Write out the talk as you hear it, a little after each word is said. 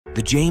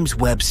The James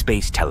Webb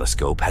Space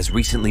Telescope has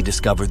recently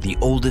discovered the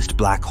oldest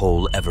black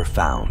hole ever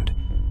found.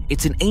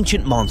 It's an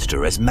ancient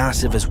monster as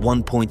massive as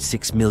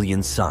 1.6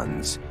 million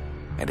suns,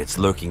 and it's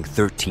lurking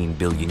 13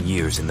 billion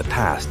years in the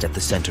past at the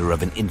center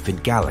of an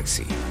infant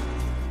galaxy.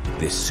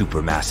 This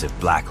supermassive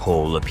black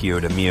hole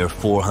appeared a mere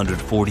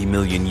 440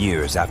 million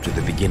years after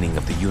the beginning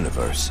of the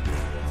universe.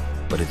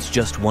 But it's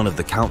just one of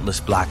the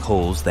countless black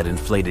holes that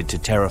inflated to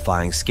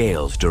terrifying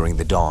scales during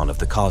the dawn of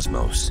the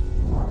cosmos.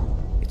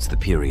 It's the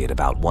period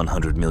about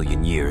 100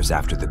 million years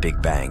after the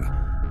Big Bang.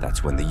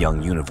 That's when the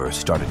young universe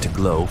started to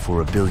glow for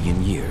a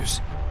billion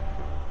years.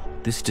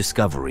 This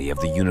discovery of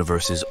the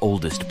universe's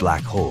oldest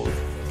black hole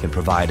can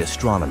provide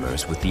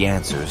astronomers with the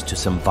answers to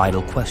some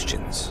vital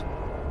questions.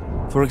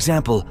 For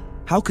example,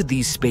 how could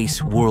these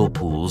space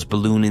whirlpools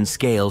balloon in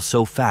scale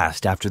so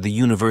fast after the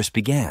universe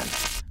began?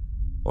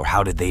 Or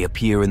how did they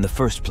appear in the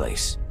first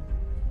place?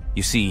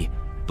 You see,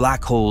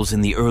 black holes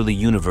in the early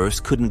universe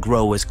couldn't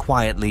grow as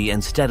quietly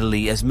and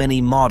steadily as many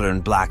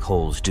modern black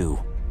holes do.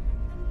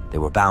 They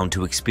were bound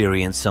to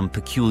experience some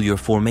peculiar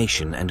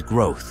formation and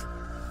growth.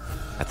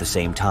 At the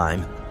same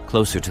time,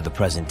 closer to the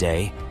present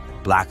day,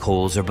 black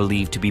holes are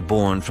believed to be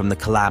born from the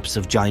collapse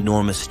of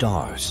ginormous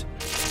stars.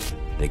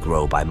 They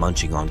grow by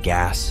munching on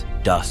gas,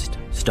 dust,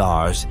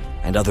 stars,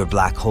 and other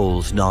black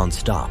holes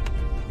non-stop.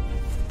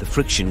 The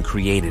friction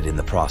created in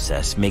the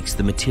process makes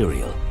the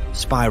material,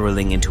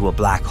 spiraling into a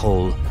black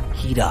hole,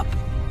 heat up,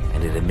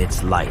 and it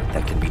emits light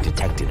that can be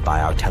detected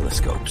by our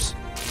telescopes.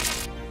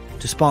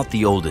 To spot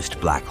the oldest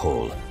black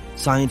hole,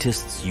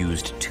 scientists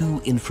used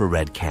two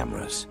infrared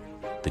cameras,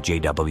 the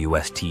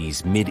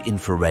JWST's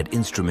mid-infrared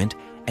instrument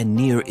and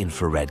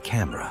near-infrared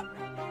camera.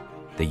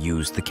 They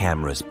used the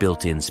camera's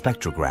built-in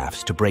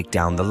spectrographs to break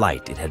down the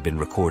light it had been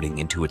recording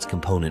into its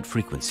component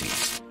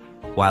frequencies.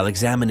 While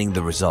examining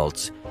the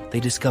results, they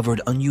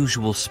discovered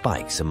unusual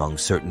spikes among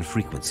certain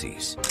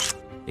frequencies.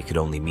 It could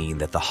only mean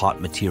that the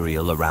hot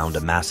material around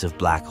a massive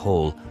black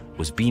hole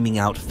was beaming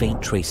out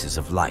faint traces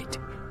of light.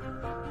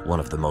 One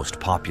of the most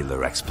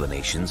popular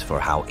explanations for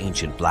how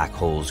ancient black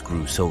holes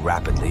grew so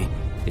rapidly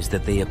is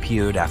that they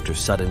appeared after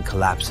sudden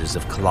collapses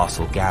of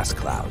colossal gas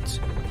clouds.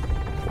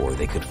 Or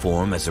they could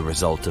form as a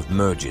result of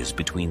merges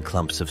between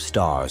clumps of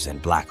stars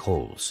and black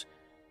holes.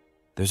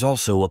 There's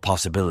also a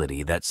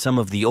possibility that some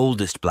of the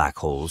oldest black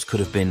holes could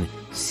have been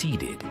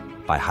seeded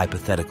by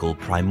hypothetical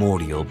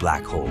primordial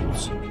black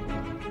holes.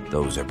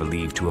 Those are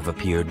believed to have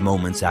appeared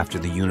moments after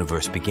the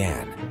universe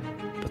began,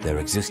 but their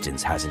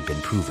existence hasn't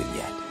been proven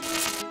yet.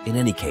 In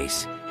any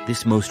case,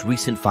 this most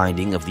recent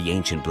finding of the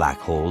ancient black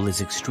hole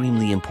is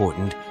extremely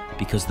important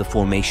because the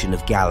formation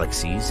of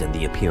galaxies and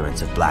the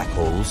appearance of black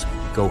holes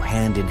go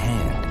hand in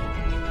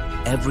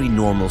hand. Every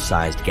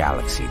normal-sized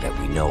galaxy that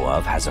we know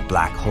of has a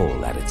black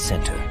hole at its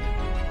center.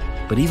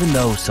 But even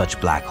though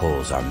such black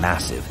holes are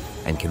massive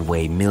and can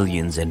weigh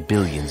millions and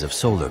billions of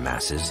solar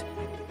masses,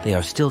 they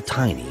are still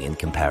tiny in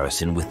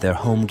comparison with their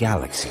home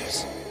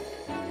galaxies.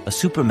 A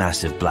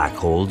supermassive black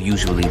hole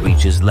usually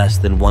reaches less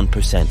than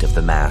 1% of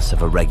the mass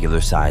of a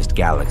regular-sized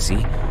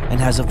galaxy and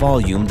has a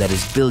volume that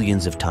is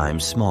billions of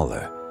times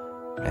smaller.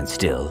 And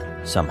still,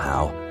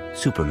 somehow,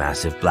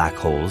 supermassive black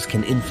holes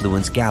can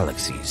influence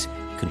galaxies,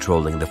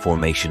 controlling the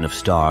formation of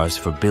stars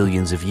for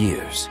billions of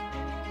years.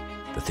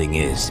 The thing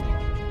is,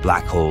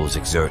 black holes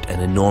exert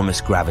an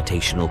enormous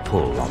gravitational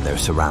pull on their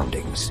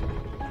surroundings.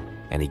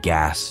 Any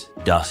gas,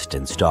 dust,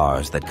 and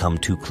stars that come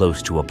too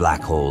close to a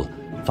black hole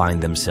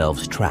find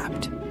themselves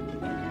trapped.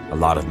 A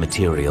lot of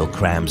material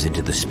crams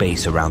into the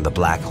space around the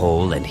black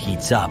hole and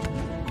heats up,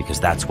 because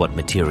that's what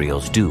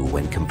materials do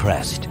when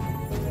compressed.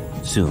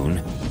 Soon,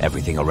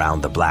 everything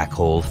around the black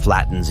hole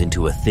flattens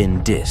into a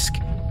thin disk,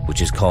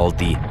 which is called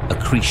the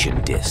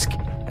accretion disk,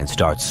 and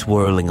starts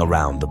swirling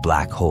around the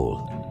black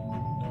hole.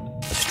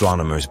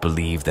 Astronomers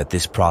believe that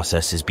this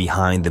process is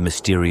behind the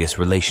mysterious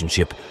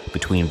relationship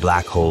between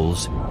black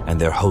holes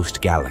and their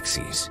host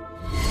galaxies.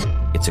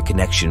 It's a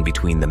connection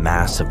between the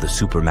mass of the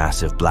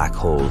supermassive black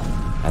hole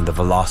and the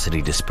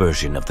velocity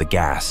dispersion of the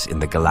gas in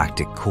the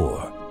galactic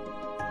core.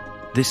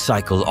 This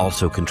cycle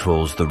also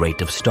controls the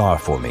rate of star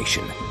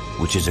formation,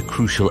 which is a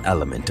crucial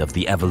element of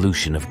the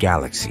evolution of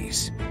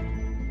galaxies.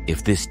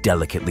 If this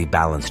delicately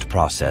balanced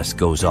process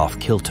goes off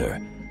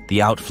kilter, the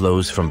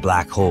outflows from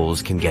black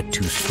holes can get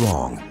too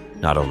strong,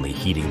 not only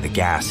heating the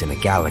gas in a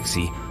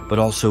galaxy, but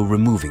also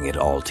removing it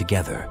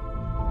altogether.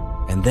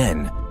 And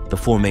then, the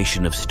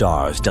formation of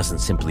stars doesn't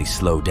simply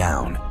slow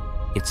down,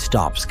 it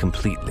stops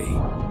completely.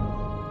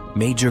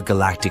 Major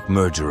galactic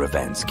merger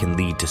events can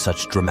lead to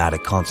such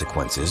dramatic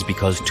consequences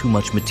because too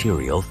much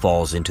material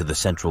falls into the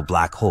central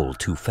black hole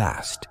too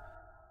fast.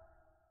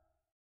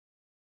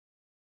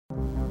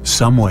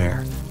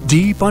 Somewhere,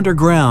 deep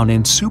underground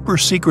in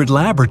super-secret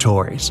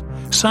laboratories,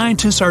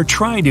 scientists are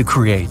trying to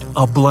create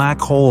a black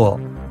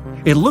hole.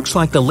 It looks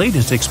like the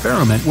latest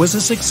experiment was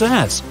a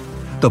success.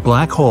 The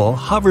black hole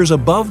hovers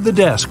above the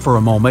desk for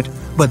a moment,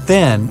 but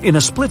then, in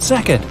a split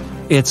second,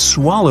 it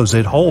swallows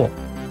it whole.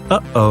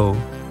 Uh-oh.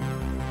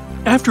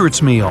 After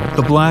its meal,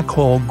 the black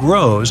hole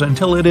grows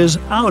until it is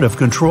out of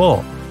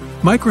control.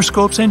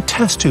 Microscopes and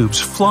test tubes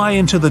fly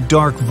into the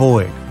dark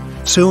void.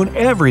 Soon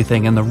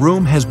everything in the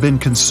room has been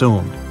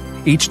consumed.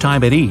 Each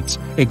time it eats,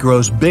 it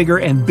grows bigger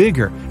and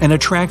bigger and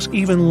attracts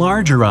even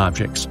larger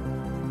objects.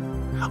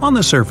 On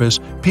the surface,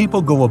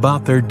 people go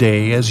about their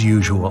day as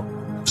usual.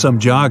 Some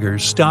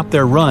joggers stop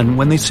their run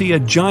when they see a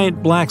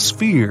giant black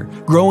sphere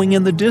growing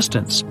in the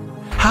distance.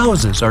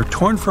 Houses are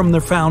torn from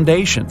their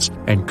foundations,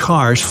 and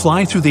cars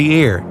fly through the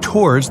air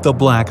towards the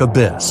black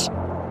abyss.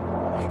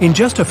 In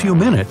just a few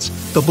minutes,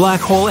 the black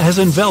hole has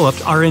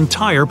enveloped our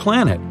entire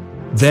planet.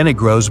 Then it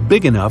grows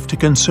big enough to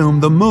consume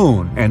the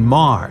Moon and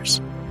Mars.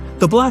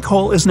 The black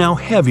hole is now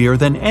heavier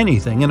than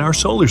anything in our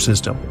solar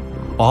system.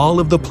 All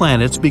of the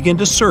planets begin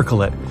to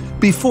circle it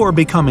before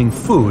becoming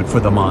food for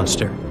the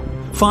monster.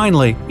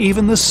 Finally,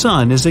 even the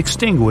sun is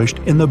extinguished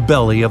in the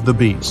belly of the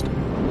beast.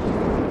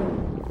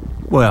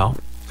 Well,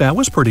 that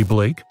was pretty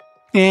bleak.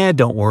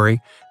 Don't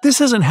worry, this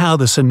isn't how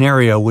the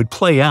scenario would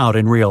play out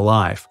in real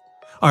life.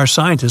 Our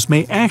scientists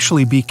may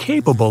actually be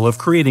capable of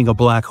creating a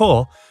black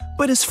hole,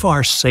 but it's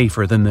far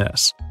safer than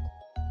this.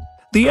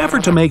 The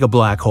effort to make a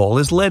black hole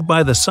is led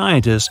by the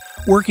scientists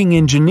working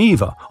in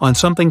Geneva on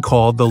something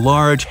called the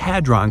Large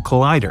Hadron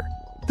Collider.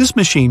 This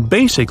machine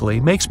basically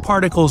makes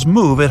particles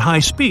move at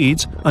high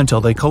speeds until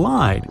they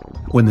collide.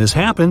 When this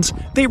happens,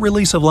 they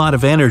release a lot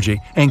of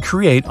energy and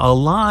create a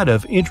lot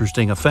of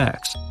interesting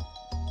effects.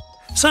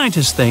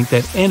 Scientists think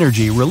that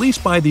energy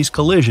released by these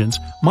collisions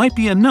might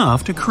be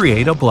enough to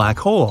create a black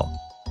hole.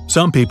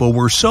 Some people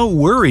were so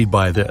worried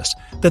by this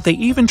that they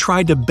even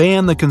tried to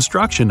ban the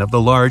construction of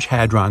the Large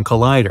Hadron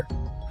Collider.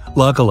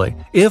 Luckily,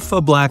 if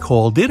a black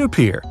hole did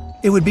appear,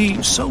 it would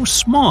be so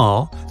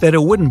small that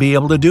it wouldn't be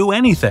able to do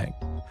anything.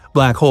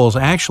 Black holes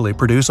actually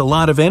produce a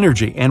lot of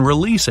energy and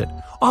release it,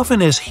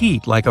 often as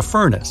heat like a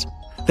furnace.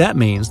 That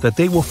means that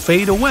they will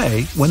fade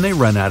away when they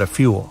run out of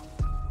fuel.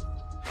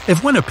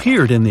 If one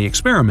appeared in the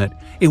experiment,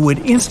 it would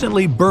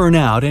instantly burn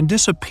out and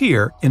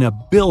disappear in a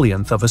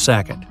billionth of a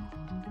second.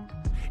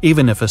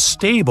 Even if a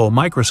stable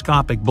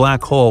microscopic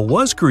black hole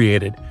was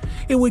created,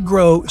 it would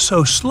grow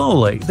so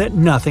slowly that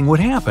nothing would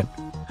happen.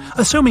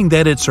 Assuming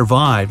that it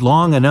survived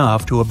long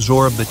enough to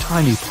absorb the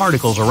tiny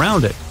particles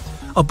around it,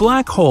 a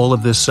black hole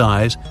of this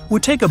size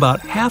would take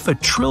about 500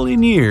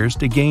 billion years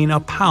to gain a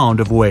pound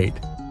of weight.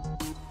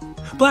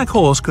 Black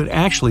holes could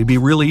actually be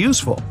really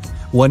useful.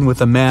 One with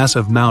the mass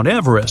of Mount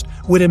Everest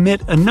would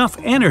emit enough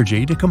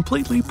energy to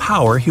completely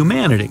power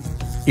humanity.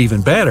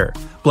 Even better,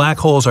 black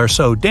holes are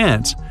so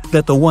dense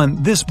that the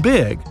one this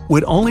big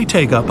would only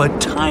take up a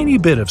tiny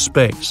bit of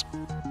space.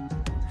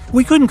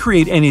 We couldn't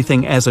create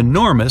anything as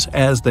enormous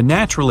as the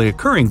naturally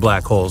occurring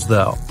black holes,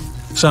 though.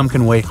 Some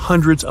can weigh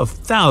hundreds of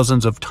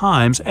thousands of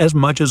times as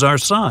much as our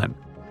Sun.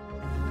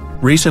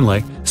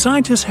 Recently,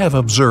 scientists have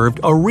observed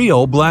a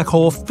real black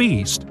hole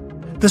feast.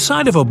 The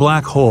sight of a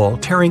black hole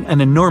tearing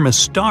an enormous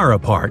star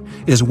apart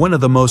is one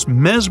of the most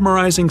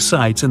mesmerizing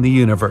sights in the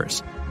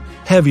universe.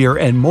 Heavier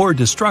and more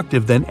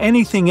destructive than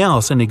anything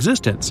else in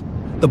existence,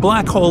 the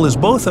black hole is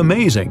both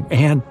amazing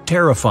and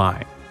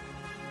terrifying.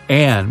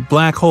 And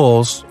black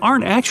holes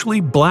aren't actually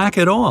black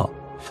at all.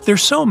 They're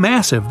so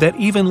massive that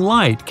even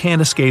light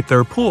can't escape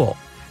their pull,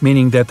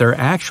 meaning that they're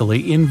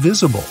actually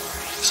invisible.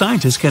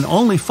 Scientists can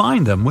only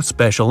find them with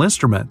special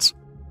instruments.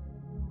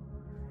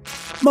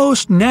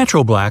 Most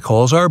natural black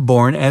holes are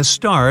born as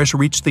stars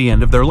reach the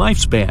end of their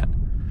lifespan.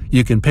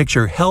 You can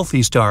picture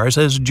healthy stars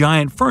as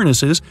giant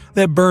furnaces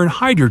that burn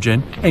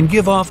hydrogen and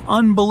give off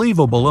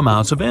unbelievable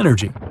amounts of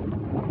energy.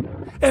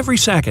 Every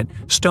second,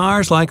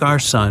 stars like our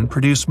Sun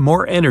produce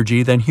more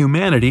energy than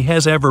humanity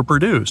has ever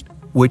produced,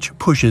 which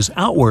pushes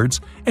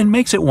outwards and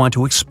makes it want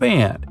to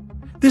expand.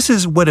 This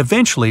is what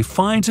eventually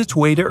finds its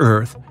way to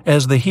Earth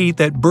as the heat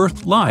that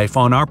birthed life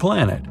on our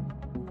planet.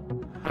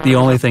 The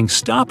only thing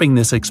stopping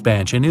this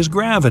expansion is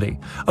gravity,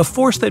 a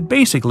force that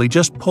basically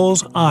just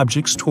pulls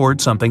objects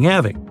toward something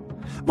heavy.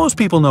 Most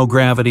people know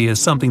gravity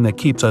is something that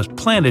keeps us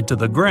planted to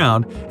the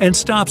ground and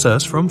stops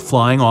us from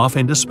flying off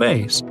into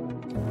space.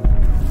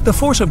 The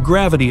force of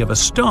gravity of a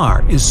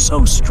star is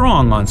so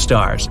strong on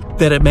stars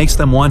that it makes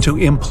them want to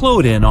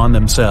implode in on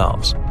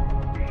themselves.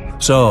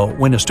 So,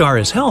 when a star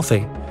is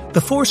healthy,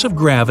 the force of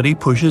gravity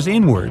pushes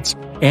inwards,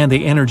 and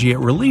the energy it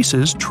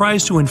releases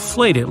tries to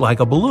inflate it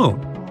like a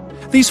balloon.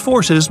 These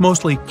forces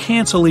mostly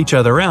cancel each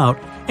other out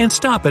and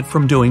stop it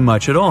from doing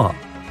much at all.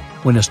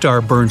 When a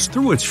star burns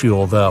through its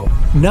fuel, though,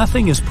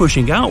 nothing is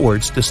pushing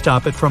outwards to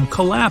stop it from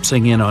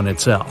collapsing in on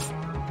itself.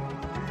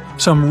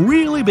 Some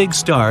really big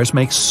stars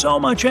make so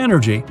much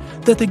energy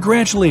that they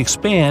gradually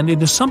expand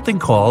into something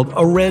called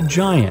a red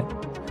giant.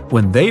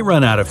 When they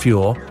run out of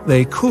fuel,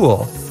 they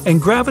cool,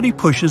 and gravity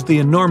pushes the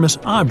enormous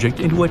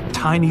object into a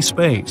tiny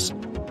space.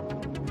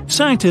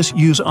 Scientists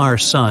use our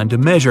Sun to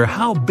measure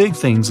how big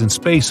things in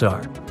space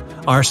are.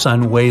 Our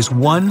Sun weighs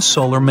 1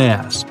 solar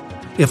mass.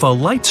 If a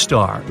light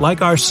star,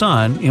 like our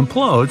Sun,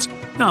 implodes,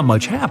 not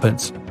much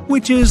happens,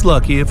 which is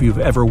lucky if you've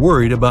ever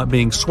worried about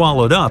being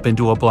swallowed up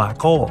into a black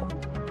hole.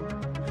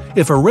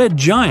 If a red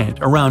giant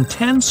around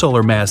 10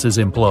 solar masses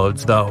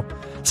implodes, though,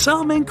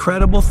 some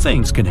incredible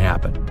things can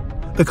happen.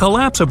 The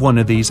collapse of one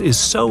of these is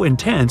so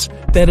intense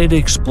that it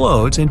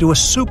explodes into a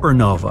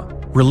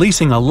supernova,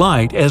 releasing a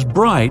light as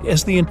bright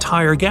as the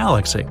entire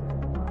galaxy.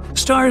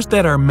 Stars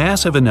that are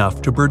massive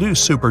enough to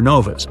produce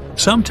supernovas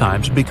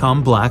sometimes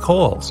become black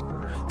holes.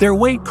 Their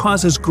weight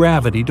causes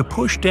gravity to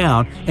push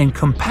down and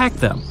compact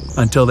them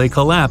until they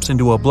collapse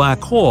into a black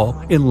hole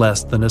in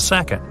less than a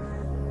second.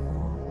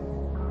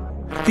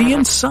 The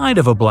inside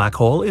of a black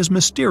hole is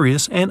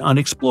mysterious and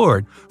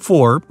unexplored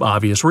for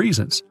obvious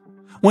reasons.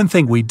 One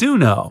thing we do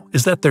know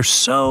is that they're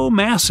so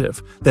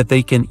massive that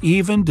they can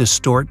even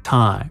distort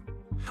time.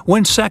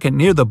 1 second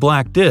near the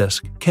black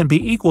disk can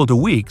be equal to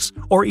weeks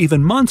or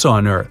even months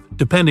on Earth,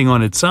 depending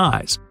on its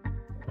size.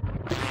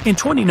 In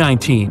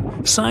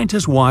 2019,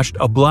 scientists watched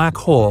a black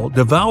hole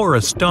devour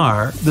a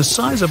star the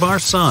size of our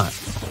Sun.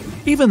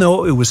 Even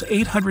though it was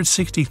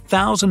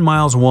 860,000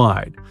 miles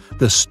wide,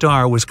 the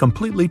star was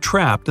completely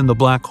trapped in the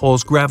black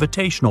hole's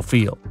gravitational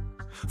field.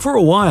 For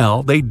a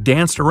while, they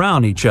danced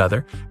around each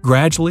other,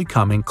 gradually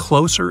coming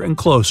closer and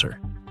closer.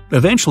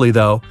 Eventually,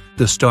 though,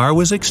 the star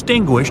was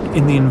extinguished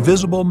in the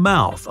invisible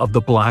mouth of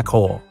the black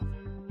hole.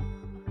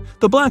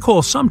 The black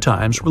hole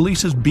sometimes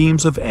releases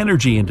beams of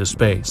energy into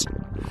space.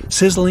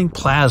 Sizzling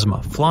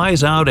plasma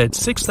flies out at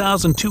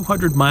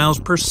 6,200 miles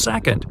per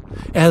second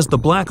as the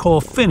black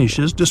hole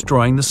finishes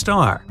destroying the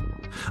star.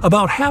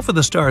 About half of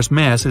the star's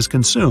mass is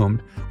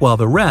consumed, while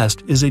the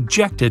rest is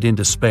ejected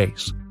into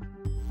space.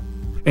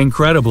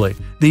 Incredibly,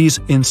 these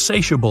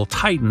insatiable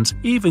titans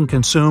even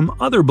consume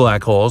other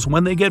black holes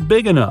when they get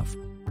big enough.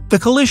 The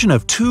collision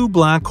of two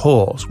black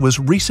holes was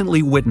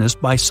recently witnessed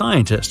by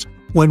scientists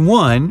when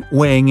one,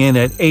 weighing in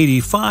at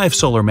 85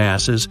 solar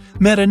masses,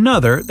 met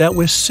another that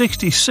was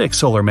 66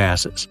 solar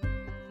masses.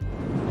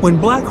 When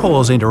black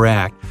holes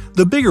interact,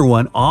 the bigger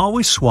one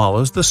always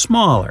swallows the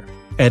smaller,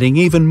 adding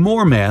even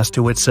more mass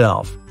to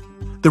itself.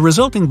 The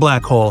resulting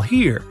black hole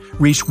here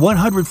reached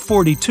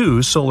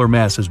 142 solar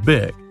masses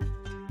big.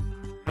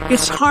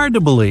 It's hard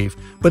to believe,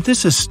 but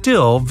this is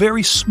still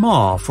very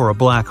small for a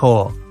black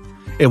hole.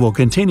 It will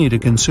continue to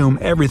consume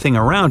everything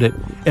around it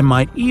and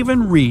might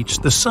even reach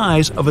the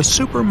size of a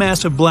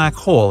supermassive black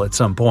hole at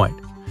some point.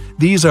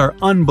 These are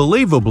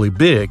unbelievably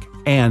big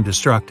and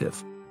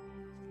destructive.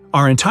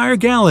 Our entire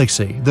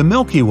galaxy, the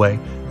Milky Way,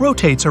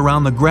 rotates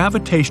around the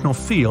gravitational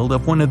field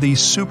of one of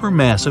these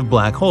supermassive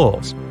black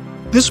holes.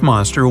 This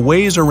monster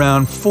weighs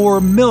around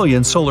 4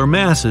 million solar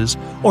masses,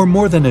 or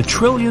more than 1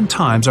 trillion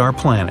times our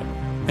planet,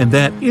 and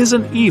that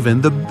isn't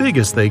even the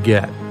biggest they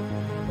get.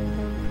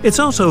 It's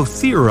also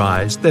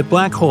theorized that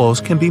black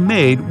holes can be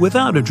made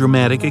without a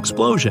dramatic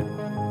explosion.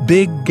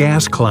 Big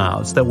gas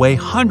clouds that weigh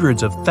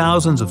hundreds of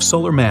thousands of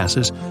solar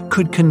masses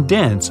could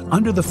condense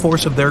under the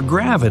force of their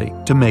gravity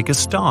to make a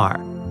star.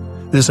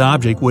 This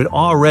object would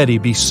already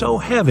be so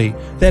heavy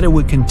that it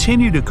would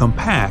continue to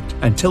compact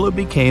until it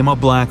became a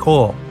black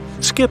hole,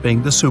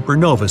 skipping the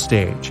supernova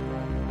stage.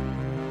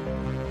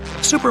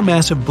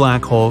 Supermassive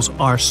black holes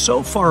are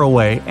so far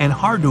away and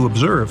hard to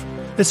observe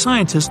that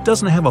scientists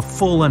doesn't have a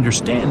full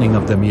understanding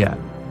of them yet.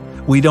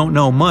 We don't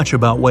know much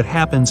about what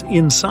happens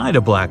inside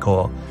a black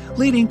hole,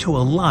 leading to a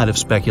lot of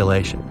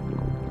speculation.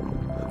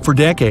 For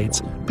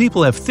decades,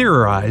 people have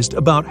theorized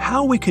about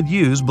how we could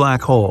use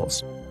black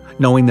holes.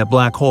 Knowing that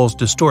black holes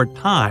distort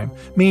time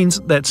means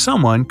that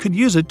someone could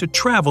use it to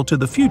travel to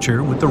the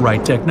future with the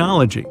right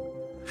technology.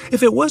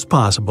 If it was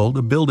possible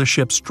to build a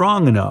ship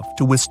strong enough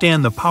to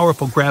withstand the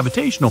powerful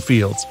gravitational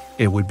fields,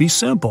 it would be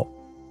simple.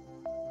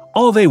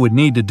 All they would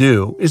need to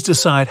do is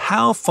decide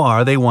how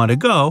far they want to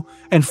go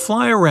and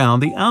fly around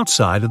the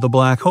outside of the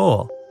black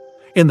hole.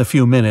 In the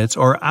few minutes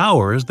or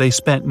hours they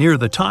spent near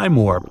the time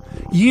warp,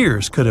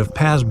 years could have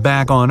passed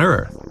back on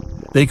Earth.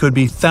 They could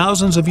be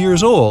thousands of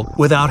years old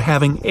without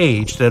having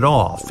aged at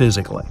all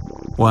physically.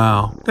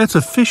 Wow, that's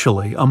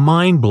officially a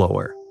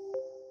mind-blower.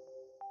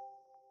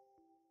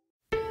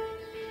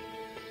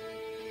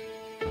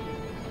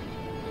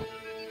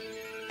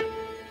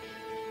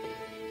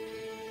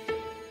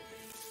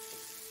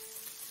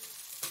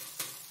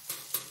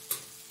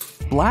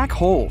 Black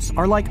holes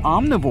are like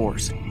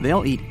omnivores.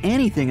 They'll eat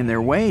anything in their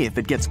way if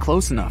it gets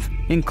close enough,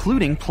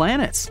 including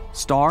planets,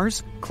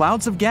 stars,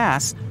 clouds of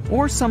gas,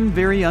 or some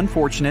very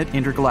unfortunate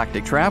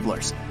intergalactic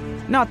travelers.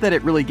 Not that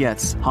it really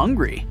gets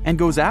hungry and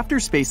goes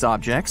after space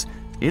objects,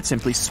 it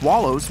simply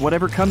swallows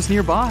whatever comes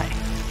nearby.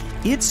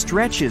 It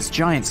stretches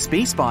giant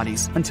space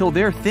bodies until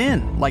they're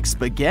thin, like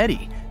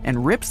spaghetti,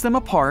 and rips them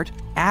apart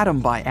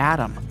atom by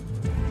atom.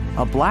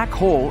 A black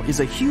hole is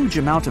a huge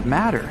amount of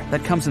matter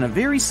that comes in a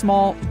very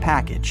small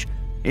package.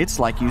 It's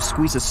like you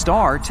squeeze a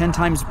star 10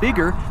 times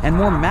bigger and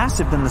more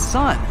massive than the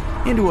Sun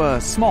into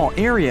a small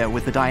area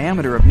with the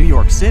diameter of New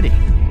York City.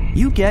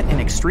 You get an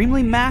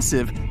extremely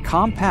massive,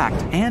 compact,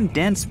 and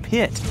dense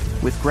pit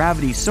with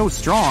gravity so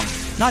strong,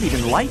 not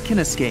even light can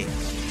escape,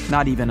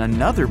 not even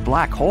another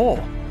black hole.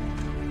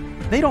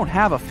 They don't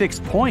have a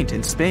fixed point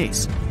in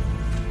space.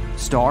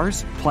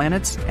 Stars,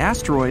 planets,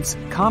 asteroids,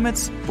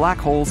 comets, black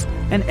holes,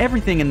 and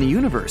everything in the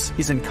universe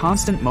is in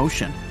constant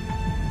motion.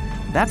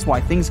 That's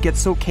why things get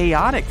so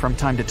chaotic from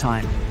time to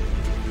time.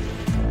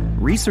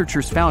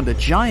 researchers found a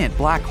giant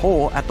black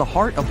hole at the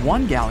heart of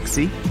one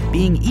galaxy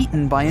being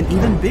eaten by an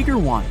even bigger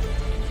one.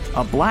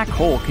 A black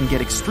hole can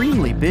get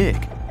extremely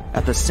big.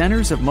 At the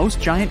centers of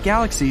most giant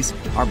galaxies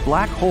are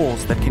black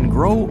holes that can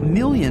grow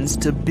millions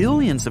to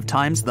billions of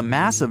times the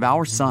mass of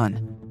our sun.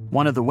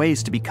 One of the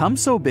ways to become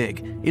so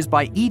big is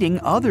by eating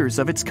others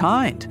of its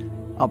kind.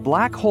 A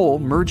black hole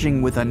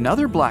merging with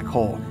another black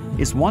hole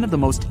is one of the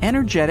most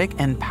energetic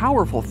and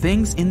powerful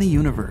things in the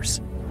universe.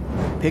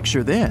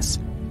 Picture this: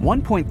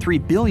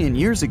 1.3 billion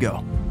years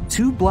ago,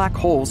 two black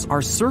holes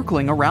are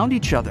circling around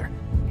each other.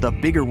 The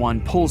bigger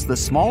one pulls the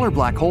smaller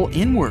black hole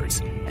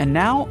inwards, and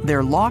now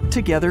they're locked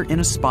together in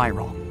a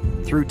spiral.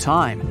 Through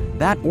time,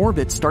 that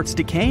orbit starts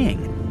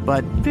decaying,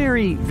 but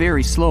very,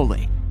 very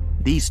slowly.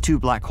 These two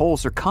black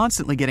holes are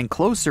constantly getting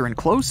closer and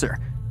closer.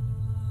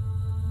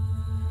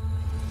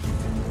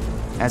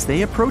 As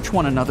they approach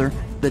one another,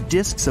 the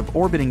disks of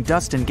orbiting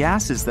dust and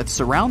gases that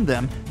surround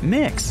them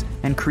mix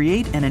and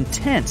create an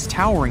intense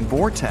towering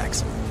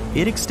vortex.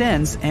 It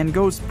extends and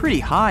goes pretty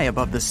high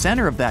above the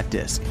center of that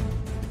disk.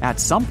 At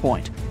some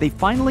point, they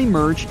finally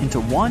merge into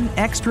one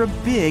extra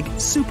big,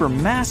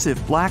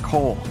 supermassive black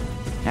hole.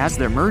 As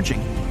they're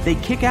merging, they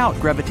kick out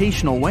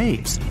gravitational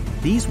waves.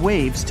 These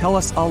waves tell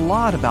us a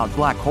lot about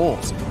black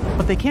holes,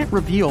 but they can't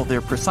reveal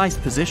their precise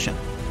position.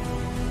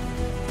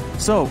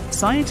 So,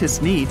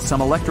 scientists need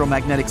some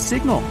electromagnetic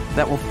signal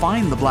that will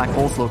find the black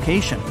hole's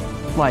location,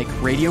 like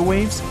radio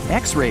waves,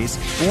 X-rays,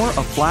 or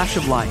a flash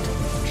of light.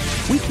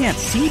 We can't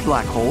see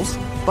black holes,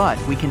 but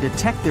we can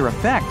detect their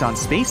effect on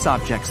space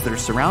objects that are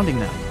surrounding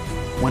them.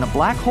 When a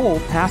black hole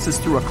passes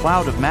through a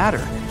cloud of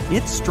matter,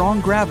 its strong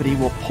gravity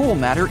will pull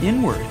matter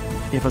inward.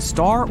 If a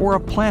star or a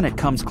planet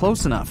comes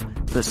close enough,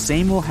 the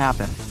same will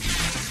happen.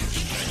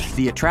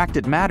 The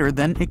attracted matter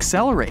then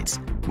accelerates,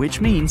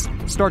 which means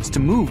starts to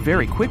move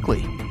very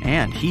quickly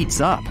and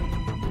heats up.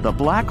 The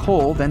black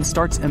hole then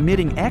starts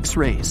emitting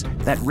X-rays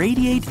that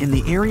radiate in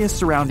the area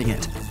surrounding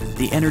it.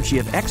 The energy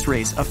of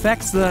X-rays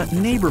affects the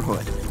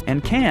neighborhood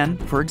and can,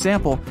 for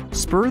example,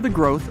 spur the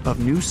growth of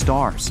new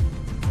stars.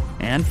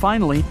 And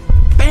finally,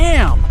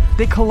 bam!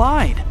 They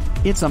collide.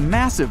 It's a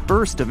massive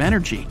burst of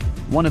energy,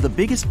 one of the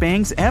biggest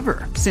bangs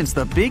ever since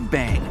the Big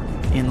Bang.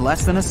 In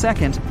less than a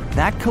second,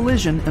 that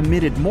collision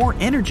emitted more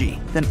energy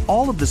than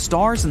all of the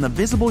stars in the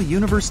visible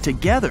universe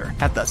together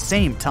at the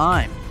same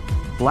time.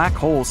 Black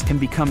holes can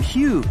become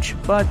huge,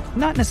 but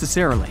not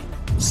necessarily.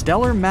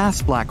 Stellar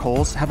mass black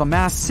holes have a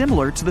mass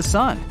similar to the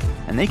Sun,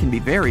 and they can be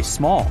very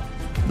small.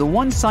 The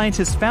one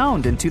scientists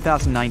found in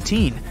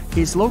 2019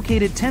 is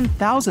located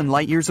 10,000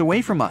 light-years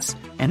away from us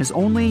and is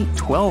only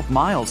 12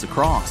 miles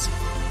across.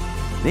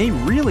 They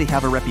really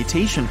have a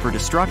reputation for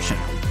destruction,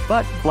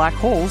 but black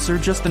holes are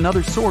just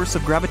another source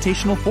of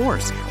gravitational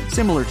force,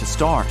 similar to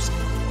stars.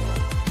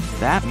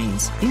 That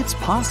means it's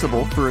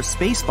possible for a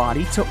space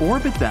body to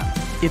orbit them,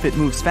 if it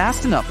moves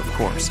fast enough, of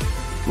course.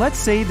 Let's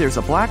say there's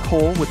a black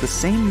hole with the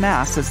same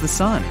mass as the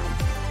Sun.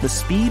 The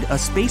speed a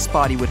space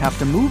body would have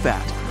to move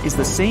at is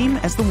the same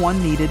as the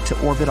one needed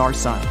to orbit our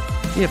Sun,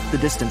 if the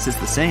distance is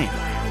the same.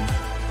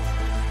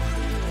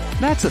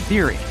 That's a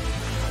theory.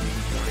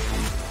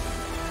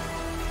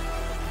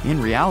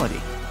 In reality,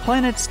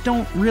 planets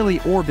don't really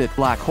orbit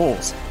black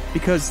holes,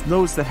 because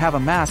those that have a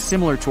mass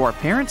similar to our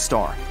parent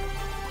star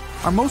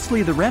are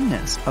mostly the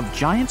remnants of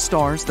giant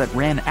stars that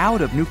ran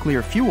out of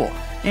nuclear fuel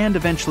and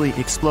eventually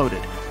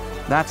exploded.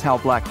 That's how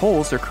black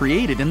holes are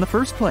created in the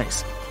first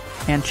place.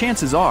 And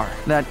chances are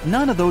that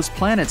none of those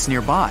planets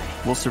nearby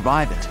will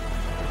survive it.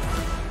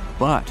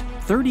 But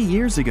 30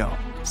 years ago,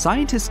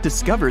 scientists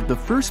discovered the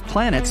first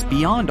planets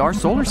beyond our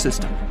solar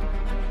system.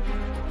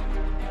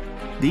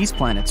 These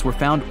planets were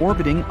found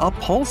orbiting a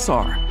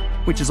pulsar,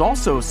 which is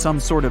also some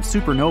sort of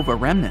supernova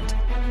remnant.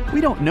 We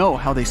don't know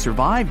how they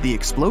survived the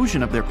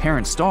explosion of their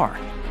parent star.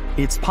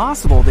 It's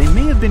possible they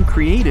may have been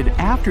created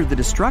after the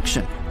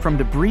destruction from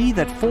debris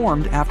that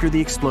formed after the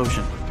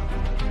explosion.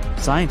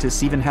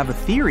 Scientists even have a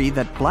theory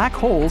that black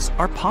holes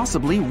are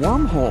possibly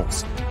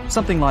wormholes,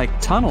 something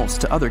like tunnels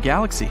to other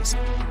galaxies.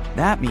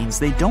 That means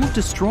they don't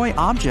destroy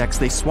objects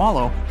they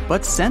swallow,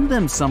 but send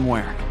them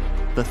somewhere.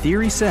 The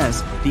theory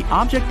says the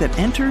object that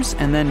enters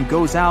and then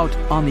goes out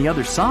on the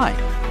other side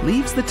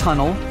leaves the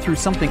tunnel through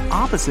something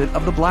opposite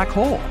of the black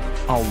hole,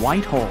 a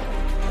white hole.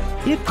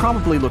 It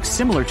probably looks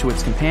similar to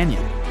its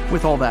companion,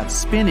 with all that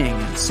spinning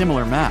and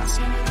similar mass.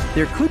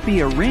 There could be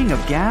a ring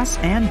of gas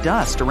and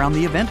dust around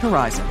the event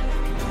horizon.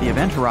 The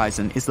event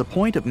horizon is the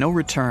point of no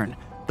return,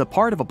 the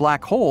part of a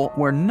black hole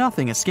where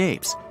nothing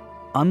escapes.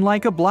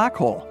 Unlike a black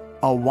hole,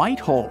 a white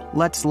hole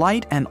lets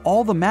light and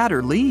all the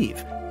matter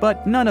leave,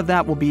 but none of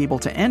that will be able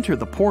to enter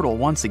the portal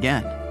once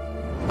again.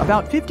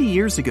 About 50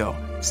 years ago,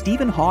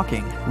 Stephen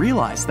Hawking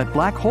realized that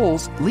black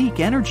holes leak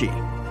energy.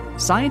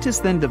 Scientists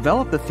then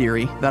developed the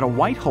theory that a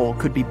white hole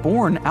could be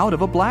born out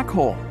of a black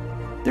hole.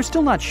 They're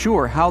still not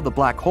sure how the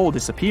black hole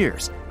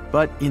disappears,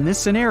 but in this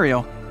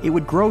scenario, it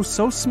would grow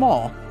so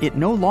small it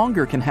no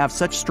longer can have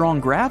such strong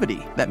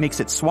gravity that makes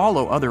it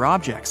swallow other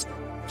objects.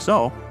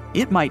 So,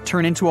 it might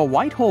turn into a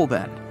white hole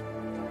then.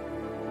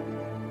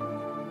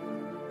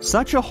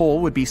 Such a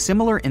hole would be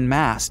similar in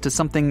mass to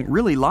something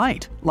really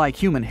light, like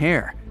human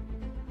hair.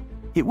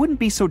 It wouldn't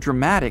be so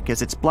dramatic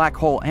as its black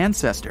hole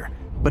ancestor,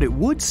 but it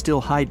would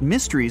still hide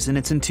mysteries in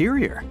its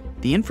interior,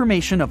 the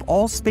information of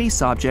all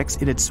space objects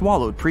it had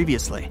swallowed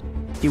previously.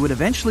 It would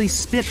eventually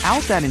spit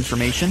out that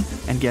information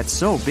and get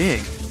so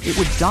big, it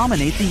would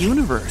dominate the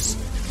universe.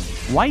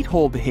 White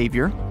hole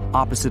behavior,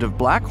 opposite of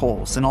black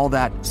holes and all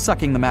that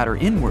sucking the matter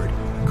inward,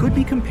 could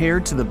be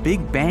compared to the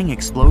Big Bang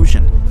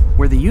explosion,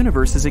 where the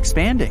universe is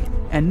expanding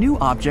and new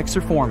objects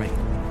are forming.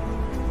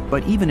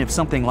 But even if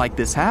something like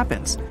this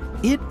happens,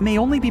 it may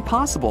only be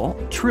possible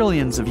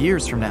trillions of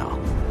years from now.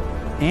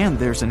 And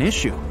there's an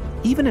issue.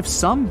 Even if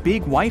some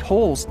big white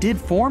holes did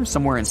form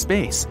somewhere in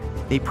space,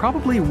 they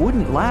probably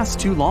wouldn't last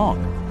too long.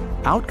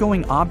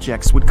 Outgoing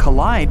objects would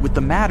collide with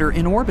the matter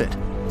in orbit,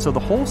 so the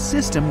whole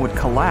system would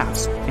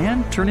collapse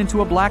and turn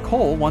into a black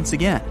hole once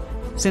again,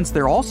 since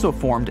they're also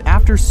formed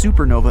after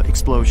supernova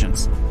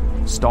explosions.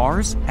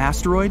 Stars,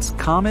 asteroids,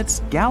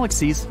 comets,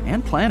 galaxies,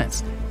 and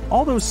planets,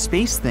 all those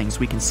space things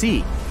we can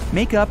see,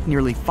 make up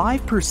nearly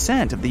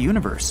 5% of the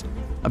universe.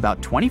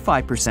 About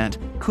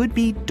 25% could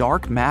be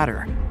dark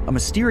matter, a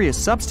mysterious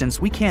substance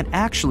we can't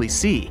actually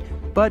see,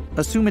 but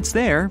assume it's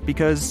there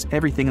because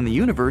everything in the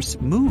universe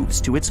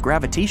moves to its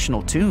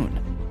gravitational tune.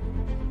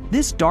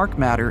 This dark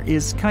matter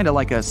is kind of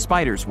like a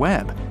spider's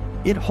web.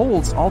 It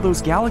holds all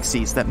those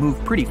galaxies that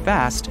move pretty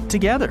fast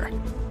together.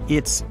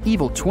 Its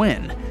evil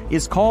twin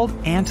is called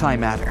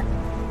antimatter.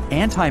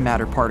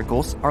 Antimatter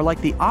particles are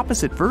like the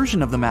opposite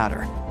version of the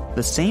matter,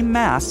 the same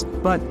mass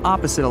but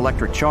opposite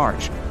electric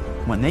charge.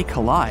 When they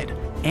collide,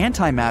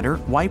 antimatter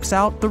wipes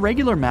out the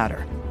regular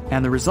matter,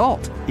 and the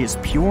result is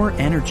pure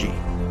energy.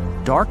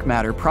 Dark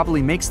matter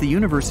probably makes the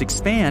universe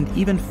expand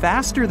even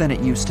faster than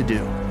it used to do.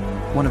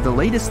 One of the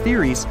latest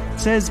theories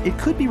says it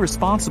could be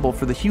responsible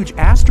for the huge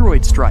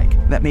asteroid strike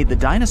that made the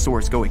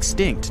dinosaurs go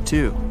extinct,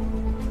 too.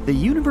 The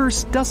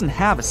universe doesn't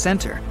have a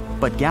center,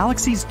 but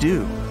galaxies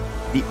do.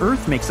 The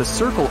Earth makes a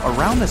circle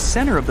around the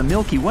center of the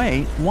Milky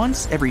Way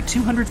once every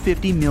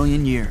 250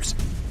 million years.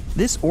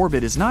 This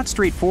orbit is not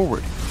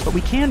straightforward, but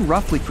we can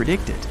roughly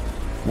predict it.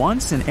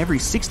 Once in every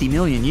 60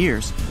 million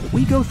years,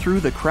 we go through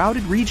the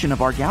crowded region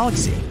of our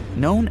galaxy,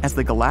 known as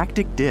the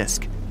galactic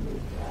disk.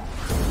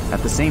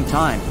 At the same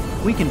time,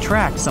 we can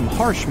track some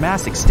harsh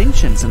mass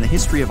extinctions in the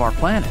history of our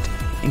planet,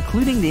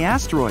 including the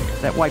asteroid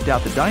that wiped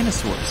out the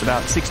dinosaurs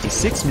about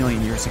 66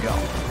 million years ago.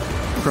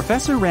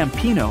 Professor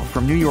Rampino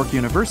from New York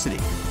University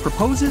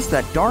proposes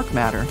that dark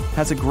matter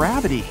has a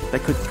gravity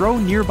that could throw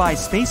nearby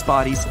space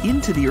bodies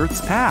into the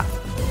Earth's path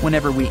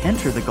whenever we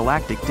enter the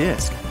galactic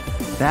disk.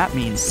 That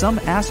means some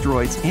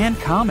asteroids and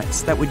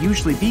comets that would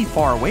usually be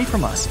far away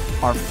from us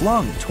are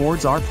flung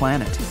towards our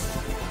planet.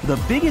 The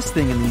biggest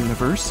thing in the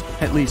universe,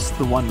 at least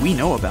the one we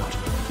know about,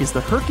 is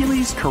the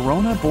Hercules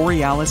Corona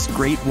Borealis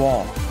Great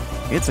Wall.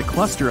 It's a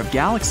cluster of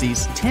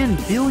galaxies 10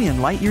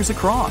 billion light-years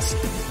across,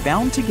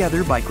 bound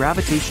together by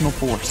gravitational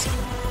force.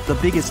 The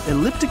biggest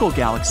elliptical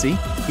galaxy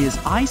is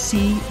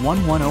IC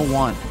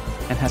 1101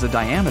 and has a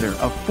diameter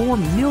of 4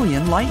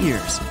 million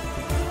light-years.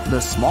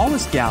 The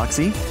smallest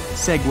galaxy,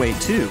 Segway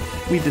 2,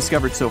 we've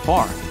discovered so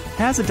far,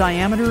 has a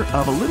diameter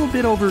of a little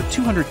bit over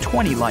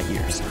 220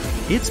 light-years.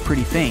 It's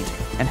pretty faint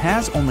and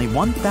has only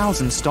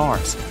 1,000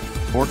 stars.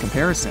 For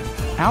comparison,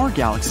 our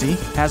galaxy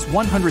has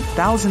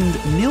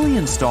 100,000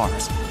 million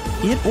stars.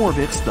 It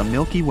orbits the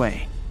Milky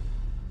Way.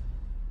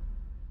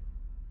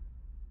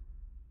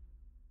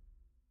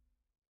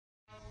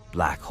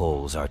 Black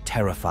holes are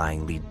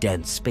terrifyingly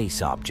dense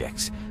space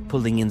objects,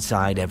 pulling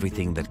inside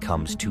everything that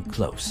comes too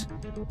close.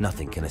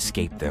 Nothing can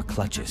escape their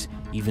clutches,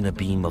 even a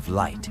beam of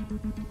light.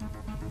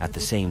 At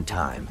the same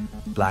time,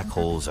 black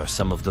holes are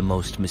some of the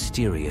most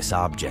mysterious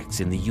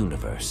objects in the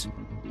universe.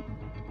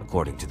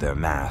 According to their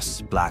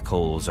mass, black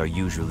holes are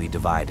usually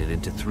divided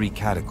into 3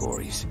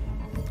 categories.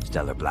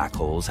 Stellar black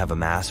holes have a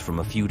mass from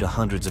a few to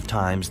hundreds of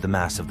times the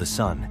mass of the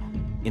Sun.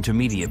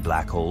 Intermediate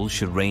black holes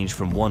should range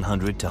from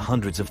 100 to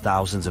hundreds of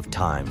thousands of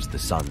times the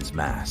Sun's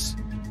mass.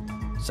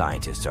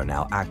 Scientists are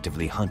now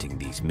actively hunting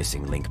these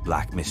missing link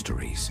black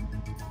mysteries.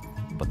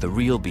 But the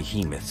real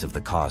behemoths of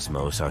the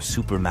cosmos are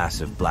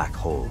supermassive black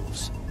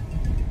holes.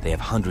 They have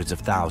hundreds of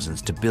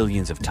thousands to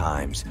billions of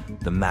times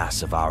the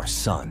mass of our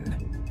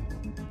Sun.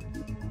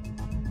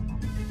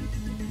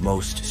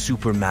 Most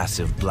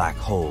supermassive black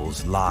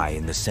holes lie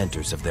in the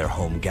centers of their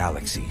home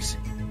galaxies.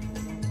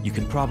 You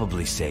can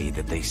probably say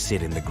that they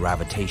sit in the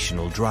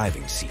gravitational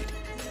driving seat.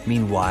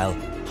 Meanwhile,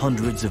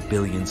 hundreds of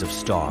billions of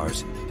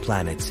stars,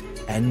 planets,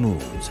 and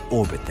moons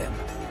orbit them.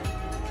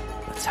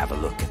 Let's have a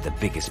look at the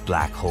biggest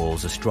black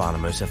holes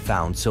astronomers have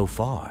found so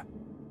far.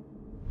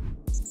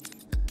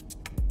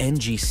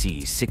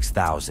 NGC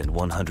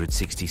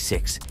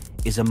 6166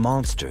 is a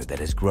monster that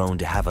has grown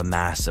to have a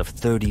mass of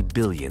 30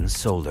 billion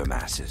solar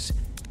masses.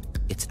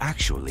 It's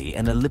actually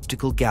an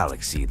elliptical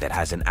galaxy that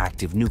has an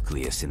active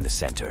nucleus in the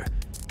center.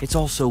 It's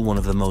also one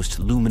of the most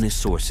luminous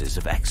sources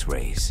of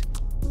X-rays.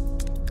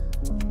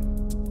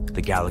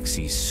 The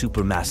galaxy's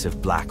supermassive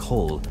black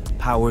hole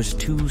powers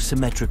 2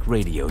 symmetric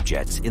radio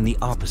jets in the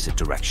opposite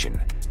direction.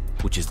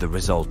 which is the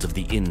result of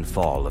the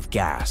infall of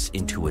gas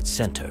into its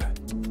center.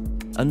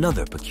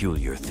 Another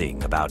peculiar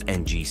thing about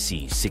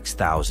NGC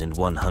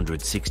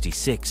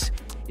 6166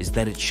 is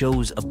that it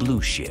shows a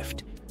blue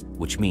shift,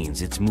 which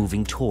means it's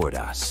moving toward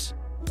us.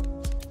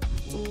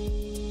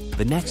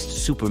 The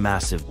next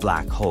supermassive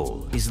black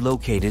hole is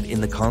located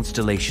in the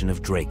constellation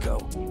of Draco,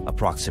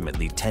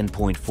 approximately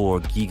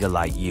 10.4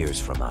 gigalight years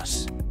from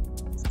us.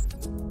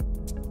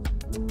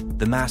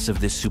 The mass of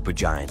this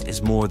supergiant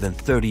is more than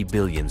 30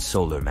 billion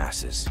solar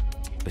masses.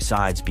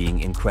 Besides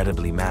being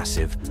incredibly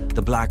massive,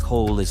 the black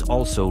hole is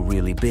also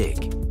really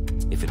big.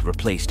 If it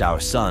replaced our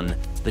Sun,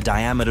 the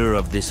diameter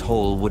of this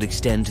hole would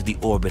extend to the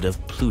orbit of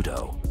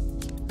Pluto.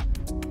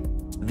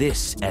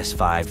 This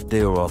S5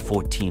 Theora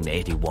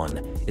 1481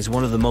 is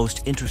one of the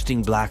most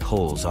interesting black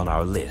holes on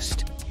our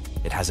list.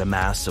 It has a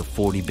mass of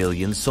 40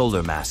 billion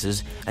solar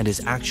masses and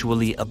is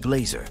actually a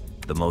blazar,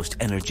 the most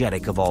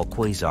energetic of all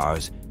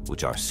quasars,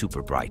 which are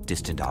super bright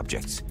distant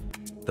objects.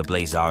 The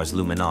blazar's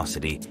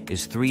luminosity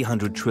is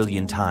 300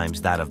 trillion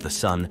times that of the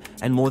Sun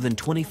and more than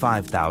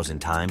 25,000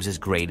 times as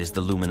great as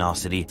the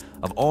luminosity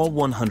of all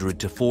 100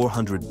 to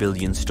 400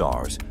 billion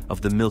stars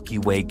of the Milky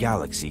Way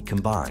galaxy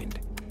combined.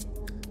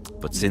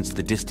 But since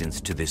the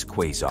distance to this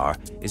quasar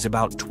is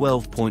about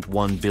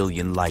 12.1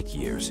 billion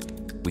light-years,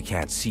 we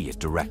can't see it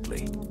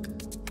directly.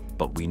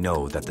 But we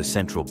know that the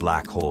central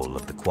black hole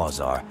of the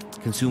quasar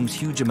consumes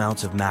huge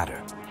amounts of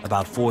matter,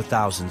 about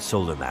 4,000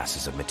 solar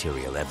masses of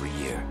material every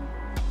year.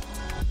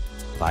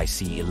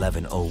 IC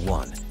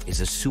 1101 is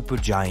a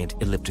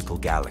supergiant elliptical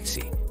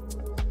galaxy.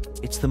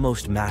 It's the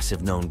most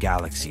massive known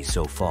galaxy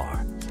so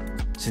far.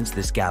 Since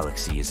this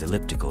galaxy is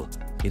elliptical,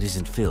 it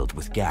isn't filled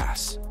with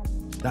gas.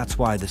 That's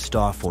why the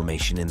star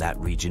formation in that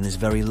region is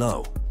very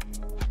low.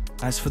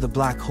 As for the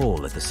black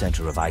hole at the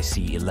center of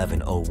IC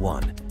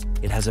 1101,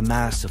 it has a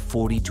mass of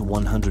 40 to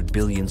 100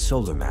 billion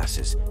solar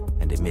masses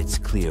and emits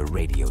clear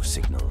radio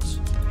signals.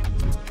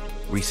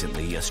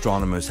 Recently,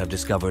 astronomers have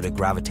discovered a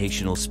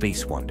gravitational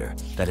space wonder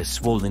that has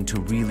swollen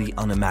to really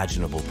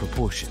unimaginable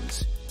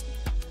proportions.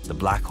 The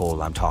black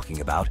hole I'm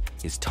talking about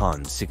is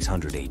TON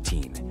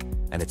 618,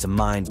 and it's a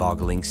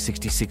mind-boggling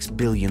 66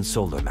 billion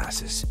solar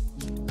masses.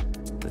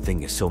 The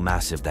thing is so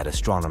massive that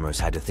astronomers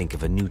had to think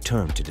of a new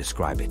term to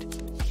describe it.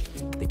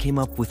 They came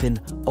up with an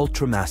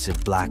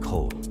ultramassive black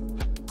hole.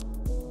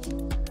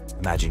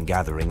 Imagine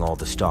gathering all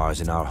the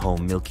stars in our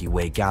home Milky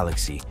Way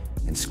galaxy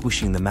and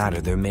squishing the matter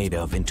they're made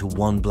of into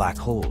one black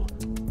hole,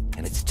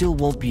 and it still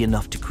won't be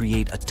enough to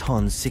create a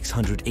TON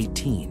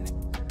 618.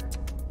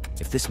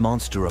 If this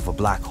monster of a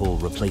black hole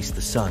replaced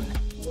the Sun,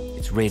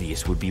 its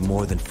radius would be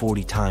more than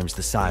 40 times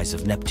the size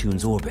of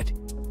Neptune's orbit.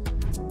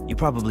 You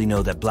probably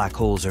know that black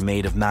holes are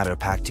made of matter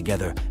packed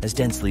together as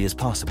densely as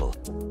possible.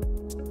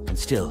 And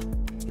still,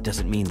 it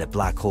doesn't mean that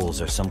black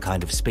holes are some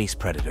kind of space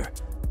predator,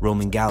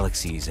 roaming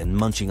galaxies and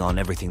munching on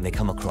everything they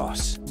come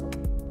across.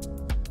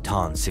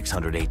 TON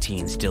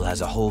 618 still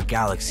has a whole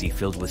galaxy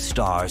filled with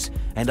stars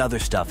and other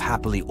stuff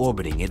happily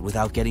orbiting it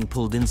without getting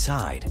pulled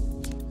inside.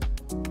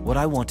 What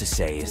I want to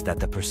say is that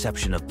the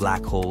perception of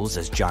black holes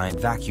as giant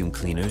vacuum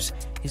cleaners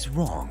is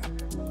wrong.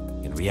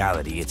 In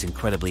reality, it's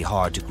incredibly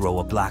hard to grow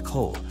a black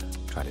hole.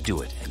 Try to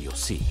do it and you'll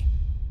see.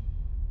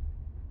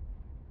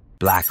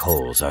 Black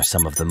holes are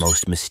some of the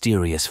most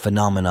mysterious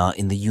phenomena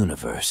in the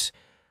universe,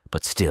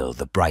 but still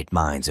the bright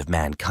minds of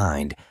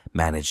mankind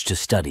manage to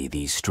study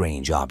these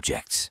strange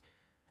objects.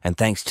 And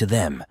thanks to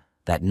them,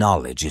 that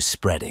knowledge is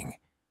spreading.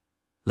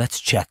 Let's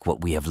check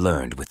what we have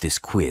learned with this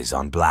quiz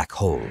on black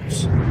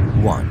holes.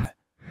 1.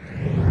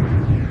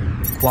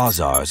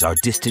 Quasars are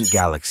distant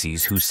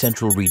galaxies whose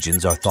central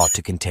regions are thought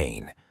to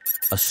contain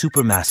a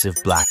supermassive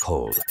black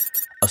hole,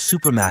 a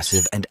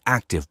supermassive and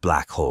active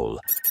black hole,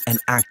 an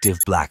active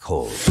black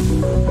hole.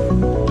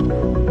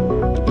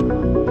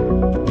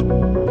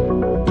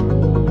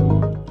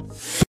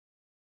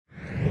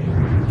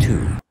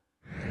 2.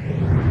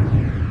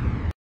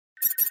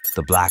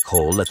 The black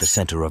hole at the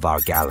center of our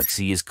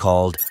galaxy is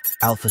called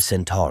Alpha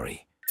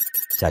Centauri,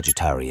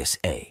 Sagittarius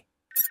A,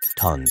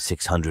 TON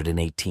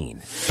 618.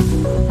 3.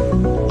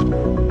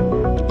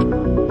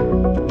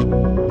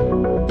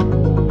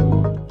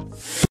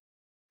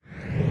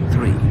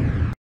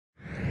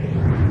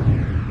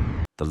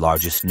 The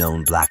largest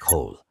known black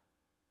hole,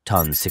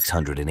 TON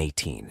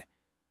 618,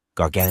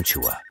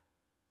 Gargantua,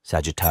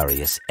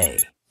 Sagittarius A.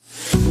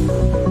 4.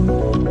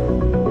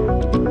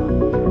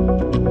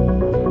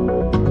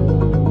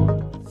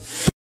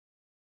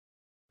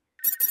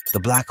 The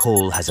black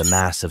hole has a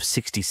mass of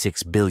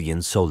 66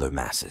 billion solar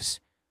masses.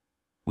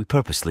 We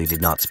purposely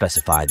did not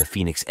specify the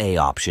Phoenix A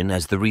option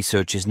as the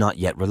research is not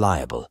yet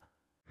reliable.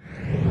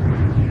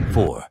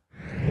 4.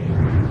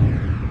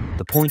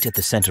 The point at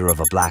the center of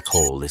a black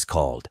hole is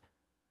called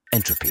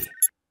entropy,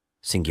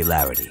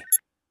 singularity,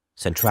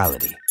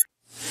 centrality.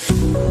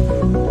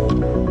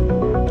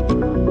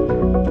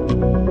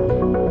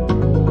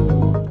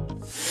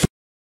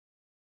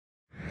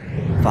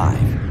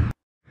 5.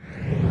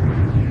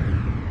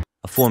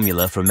 A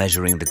formula for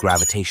measuring the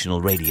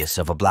gravitational radius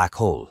of a black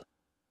hole.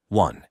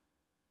 1,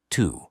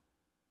 2,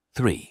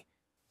 3.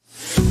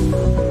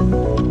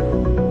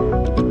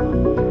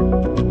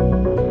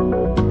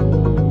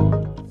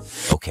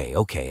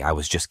 Okay, I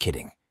was just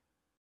kidding.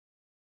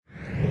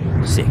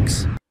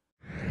 6.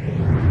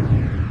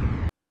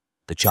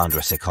 The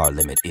Chandrasekhar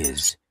limit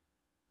is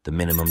the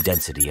minimum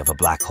density of a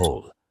black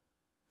hole,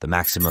 the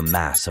maximum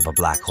mass of a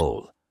black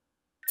hole,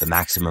 the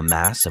maximum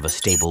mass of a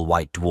stable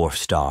white dwarf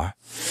star,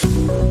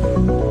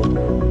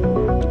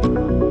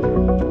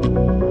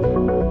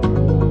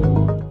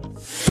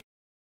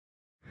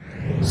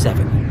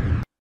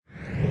 Seven.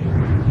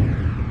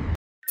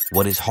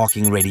 What is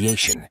Hawking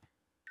radiation?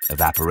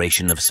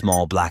 Evaporation of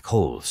small black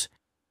holes,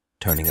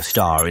 turning a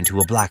star into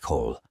a black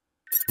hole,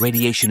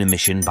 radiation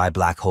emission by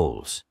black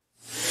holes.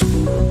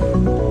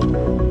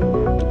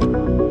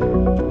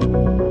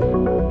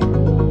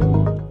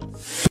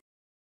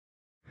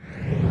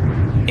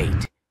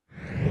 8.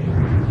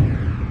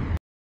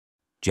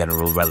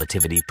 General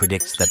relativity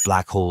predicts that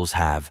black holes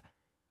have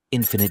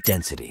infinite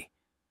density,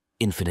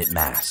 infinite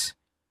mass,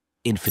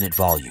 infinite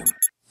volume.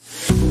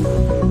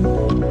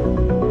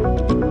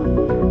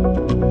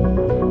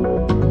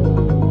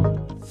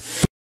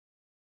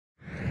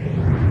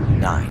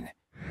 9.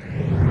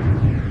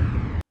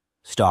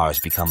 Stars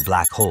become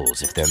black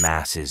holes if their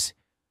mass is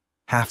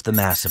half the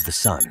mass of the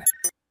Sun,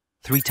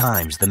 3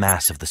 times the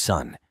mass of the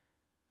Sun,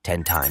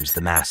 10 times the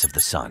mass of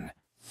the Sun.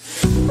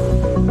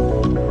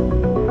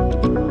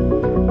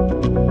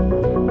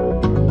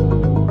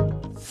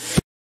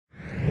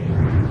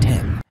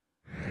 10.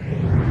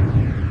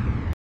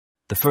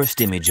 The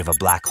first image of a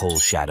black hole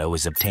shadow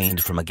is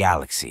obtained from a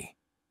galaxy,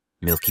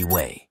 Milky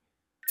Way,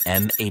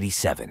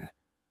 M87,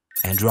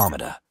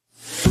 Andromeda.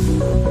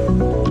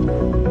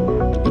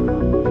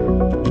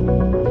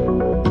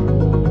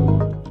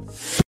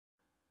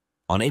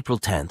 On April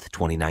 10,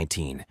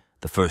 2019,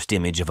 the first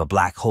image of a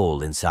black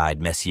hole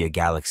inside Messier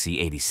Galaxy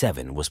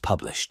 87 was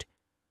published.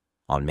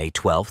 On May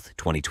 12,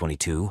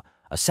 2022,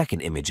 a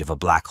second image of a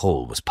black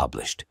hole was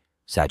published,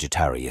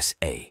 Sagittarius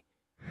A.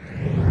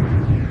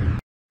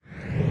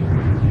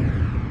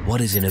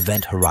 What is an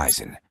event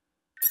horizon?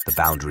 The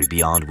boundary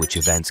beyond which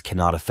events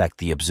cannot affect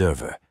the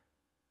observer.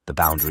 The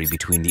boundary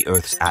between the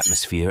Earth's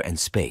atmosphere and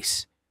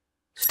space.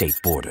 State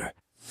border.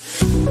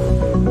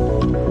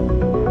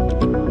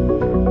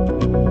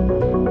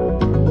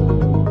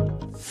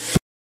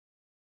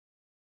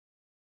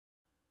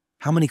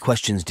 How many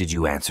questions did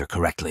you answer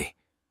correctly?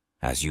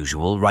 As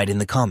usual, write in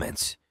the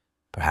comments.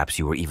 Perhaps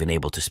you were even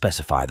able to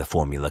specify the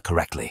formula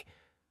correctly.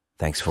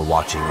 Thanks for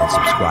watching and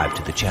subscribe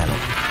to the channel.